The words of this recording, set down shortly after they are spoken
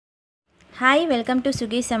Hi welcome to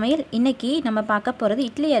Suki சமையல். இன்றைக்கி நம்ம பார்க்க போகிறது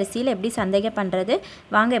இட்லி அரிசியில் எப்படி சந்தேகம் பண்ணுறது.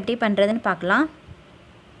 வாங்க எப்படி பண்ணுறதுன்னு பார்க்கலாம்.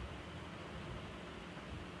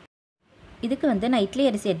 இதுக்கு நான் இட்லி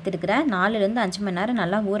அரிசி எடுத்துருக்கிறேன். 4லேருந்து 5 மணி நேரம்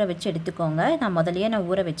நல்லா ஊற வச்சு எடுத்துக்கோங்க. நான்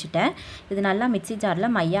ஊற வச்சுட்டேன். இது நல்லா மிக்ஸி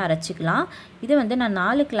ஜாரில் மையாக அரைச்சிக்கலாம். இது நான்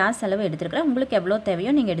 4 கிளாஸ் அளவு எடுத்துருக்கிறேன். உங்களுக்கு எவ்வளோ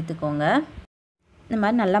தேவையோ நீங்கள் எடுத்துக்கோங்க. இந்த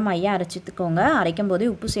மாதிரி நல்லா மையாக அரைச்சிட்டுக்கோங்க. அரைக்கும் போதே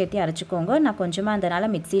உப்பு சேர்த்து அரைச்சிக்கோங்க. நான் கொஞ்சமாக அதனால்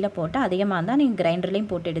மிக்சியில் போட்டு அதிகமாக இருந்தால் நீங்கள் கிரைண்டர்லேயும்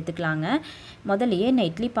போட்டு எடுத்துக்கலாங்க. முதல்லையே நான்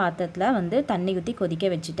இட்லி பாத்திரத்தில் தண்ணி ஊற்றி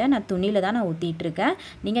கொதிக்க வச்சுட்டேன். நான் துணியில் தான் ஊற்றிட்டுருக்கேன்.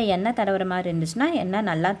 நீங்கள் எண்ணெய் தடவுற மாதிரி இருந்துச்சுன்னா எண்ணெய்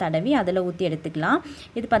நல்லா தடவி அதில் ஊற்றி எடுத்துக்கலாம்.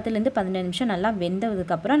 இது 10லேருந்து 15 நிமிஷம் நல்லா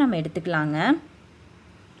வெந்ததுக்கப்புறம் நம்ம எடுத்துக்கலாங்க.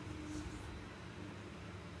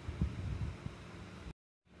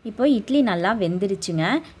 இப்போ இட்லி நல்லா வெந்துருச்சுங்க.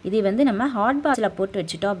 இது நம்ம ஹாட் பாக்ஸில் போட்டு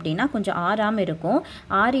வச்சுட்டோம் அப்படின்னா கொஞ்சம் ஆறாமல் இருக்கும்.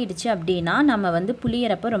 ஆறிடுச்சு அப்படின்னா நம்ம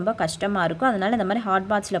புளியறப்போ ரொம்ப கஷ்டமாக இருக்கும். அதனால் இந்த மாதிரி ஹாட்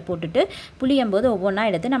பாக்ஸில் போட்டுட்டு புளியும் போது ஒவ்வொன்றா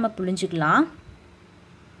எடுத்து நம்ம புளிஞ்சிக்கலாம்.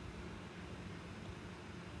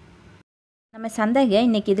 நம்ம சந்தகை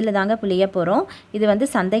இன்றைக்கி இதில் தாங்க புளிய போகிறோம்.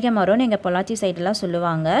 இது சந்தகை மரம்னு எங்கள் பொள்ளாச்சி சைடெலாம்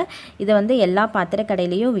சொல்லுவாங்க. இது எல்லா பாத்திர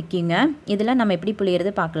கடையிலையும் விற்கிங்க. இதில் நம்ம எப்படி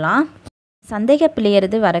புளியறது பார்க்கலாம். சந்தேக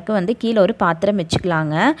பிழியறது வரக்கு கீழே ஒரு பாத்திரம்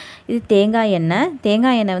வச்சுக்கலாங்க. இது தேங்காய்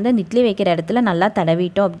எண்ணெய் அந்த இட்லி வைக்கிற இடத்துல நல்லா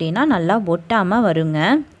தடவிட்டோம் அப்படின்னா நல்லா ஒட்டாமல் வருங்க.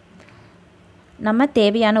 நம்ம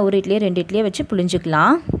தேவையான ஒரு இட்லியோ 2 இட்லியோ வச்சு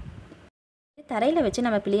புளிஞ்சிக்கலாம். தரையில் வச்சு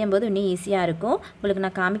நம்ம பிழியும் போது இன்னும் ஈஸியாக இருக்கும். உங்களுக்கு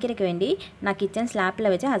நான் காமிக்கிறதுக்கு வேண்டி நான் கிச்சன்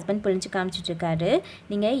ஸ்லாப்பில் வச்சு ஹஸ்பண்ட் புளிஞ்சு காமிச்சிட்ருக்காரு.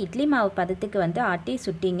 நீங்கள் இட்லி மாவு பதத்துக்கு ஆட்டி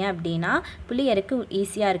சுட்டிங்க அப்படின்னா புளியறக்கு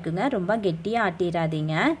ஈஸியாக இருக்குங்க. ரொம்ப கெட்டியாக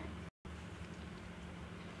ஆட்டிடாதீங்க.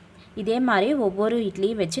 இதே மாதிரி ஒவ்வொரு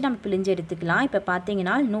இட்லியும் வச்சு நம்ம பிழிஞ்சு எடுத்துக்கலாம். இப்போ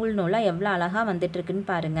பார்த்தீங்கன்னா நூலாக எவ்வளோ அழகாக வந்துட்டுருக்குன்னு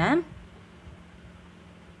பாருங்கள்.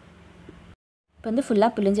 இப்போ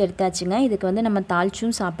ஃபுல்லாக பிழிஞ்சு எடுத்தாச்சுங்க. இதுக்கு நம்ம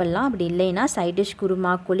தாளிச்சும் சாப்பிட்லாம். அப்படி இல்லைன்னா சைட் டிஷ்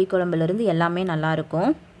குருமா கோழி குழம்புலேருந்து எல்லாமே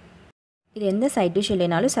நல்லாயிருக்கும். இது எந்த சைட் டிஷ்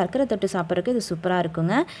இல்லைனாலும் சர்க்கரை தொட்டு சாப்பிட்றதுக்கு இது சூப்பராக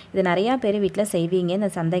இருக்குங்க. இது நிறையா பேர் வீட்டில் செய்வீங்க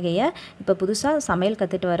இந்த சந்தகையை. இப்போ புதுசாக சமையல்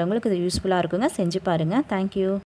கற்றுட்டு வரவங்களுக்கு இது யூஸ்ஃபுல்லாக இருக்குங்க. செஞ்சு பாருங்கள். தேங்க்யூ.